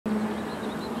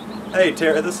Hey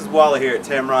Terry, this is Wally here at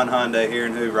Tameron Hyundai here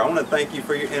in Hoover. I want to thank you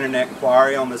for your internet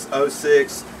inquiry on this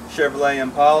 06 Chevrolet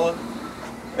Impala.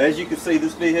 As you can see,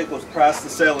 this vehicle is priced to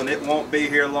sell and it won't be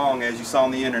here long, as you saw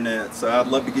on the internet. So I'd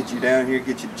love to get you down here,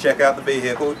 get you to check out the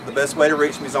vehicle. The best way to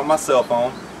reach me is on my cell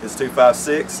phone. It's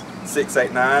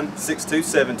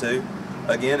 256-689-6272.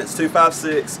 Again, it's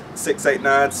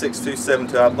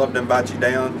 256-689-6272. I'd love to invite you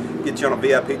down, get you on a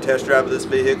VIP test drive of this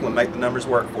vehicle and make the numbers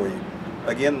work for you.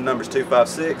 Again, the number is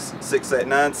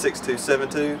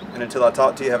 256-689-6272. And until I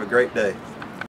talk to you, have a great day.